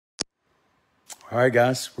All right,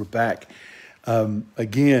 guys, we're back.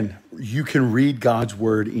 Again, you can read God's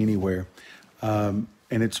word anywhere. And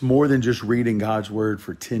it's more than just reading God's word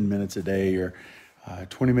for 10 minutes a day or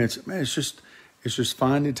 20 minutes. Man, it's just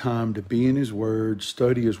finding time to be in his word,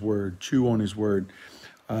 study his word, chew on his word.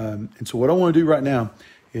 And so what I want to do right now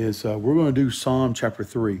is we're going to do Psalm chapter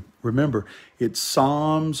 3. Remember, it's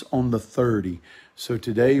Psalms on the 30. So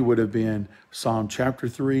today would have been Psalm chapter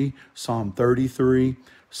 3, Psalm 33,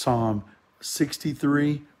 Psalm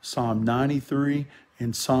 63, Psalm 93,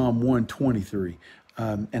 and Psalm 123.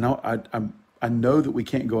 And I know that we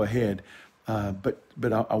can't go ahead, but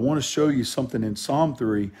I want to show you something in Psalm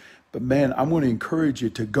 3. But man, I'm going to encourage you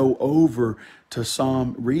to go over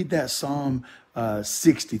to read that Psalm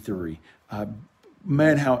 63.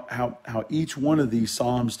 Man, how each one of these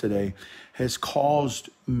Psalms today has caused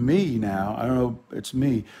me now, I don't know, it's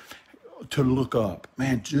me, to look up.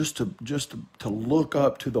 Man, just to look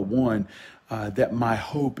up to the one that my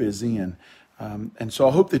hope is in. And so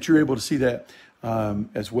I hope that you're able to see that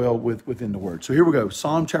as well within the word. So here we go.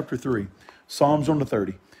 Psalm chapter 3, Psalms on the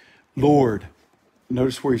 30. Lord,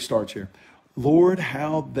 notice where he starts here. Lord,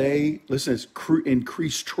 how they, listen, it's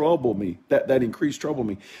increased trouble me. That increased trouble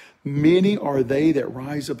me. Many are they that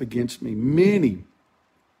rise up against me. Many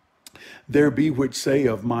there be which say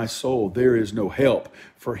of my soul, there is no help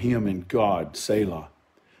for him in God, Selah.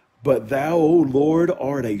 But thou, O Lord,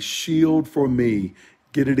 art a shield for me.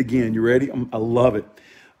 Get it again. You ready? I love it.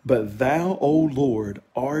 But thou, O Lord,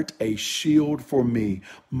 art a shield for me,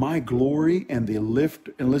 my glory and the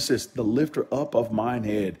lifter up of mine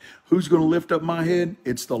head. Who's going to lift up my head?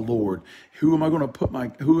 It's the Lord. Who am I going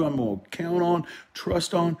to who I'm going to count on,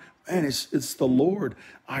 trust on? Man, it's the Lord.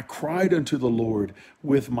 I cried unto the Lord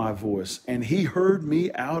with my voice, and he heard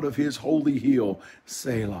me out of his holy hill,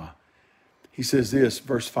 Selah. He says this,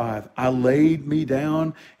 verse 5, I laid me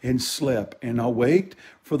down and slept, and I waked,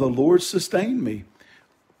 for the Lord sustained me.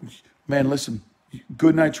 Man, listen,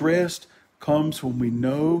 good night's rest comes when we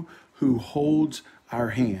know who holds our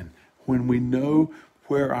hand, when we know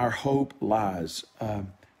where our hope lies.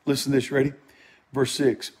 Listen to this, ready? Verse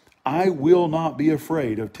 6, I will not be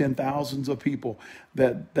afraid of 10,000s of people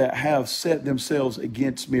that have set themselves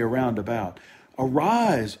against me around about.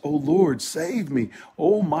 Arise, O Lord, save me.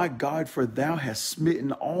 O my God, for thou hast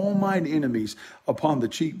smitten all mine enemies upon the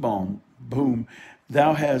cheekbone. Boom.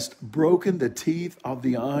 Thou hast broken the teeth of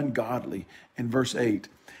the ungodly. In verse 8,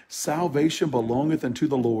 salvation belongeth unto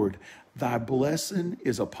the Lord. Thy blessing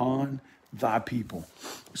is upon thy people.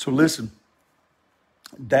 So listen,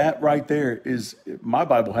 that right there is, my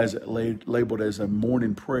Bible has it labeled as a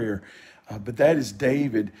morning prayer. But that is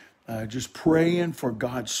David just praying for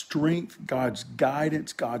God's strength, God's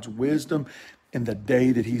guidance, God's wisdom in the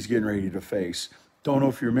day that he's getting ready to face. Don't know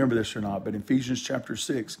if you remember this or not, but in Ephesians chapter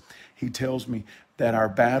 6, he tells me that our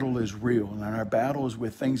battle is real, and our battle is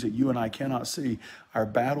with things that you and I cannot see. Our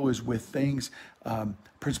battle is with things,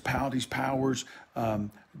 principalities, powers,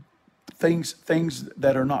 things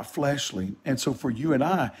that are not fleshly. And so for you and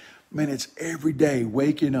I, man, it's every day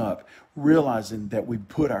waking up, realizing that we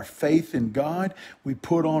put our faith in God, we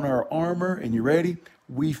put on our armor, and you ready?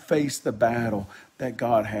 We face the battle that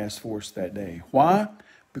God has for us that day. Why?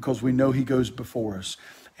 Because we know he goes before us,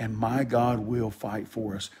 and my God will fight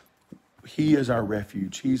for us. He is our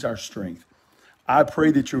refuge. He's our strength. I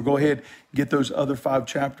pray that you'll go ahead, get those other 5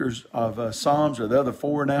 chapters of Psalms, or the other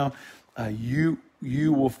 4 now. You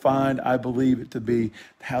will find, I believe it to be,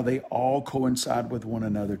 how they all coincide with one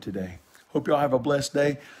another today. Hope y'all have a blessed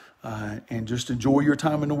day, and just enjoy your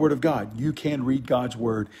time in the Word of God. You can read God's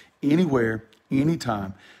Word anywhere,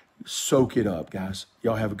 anytime. Soak it up, guys.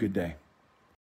 Y'all have a good day.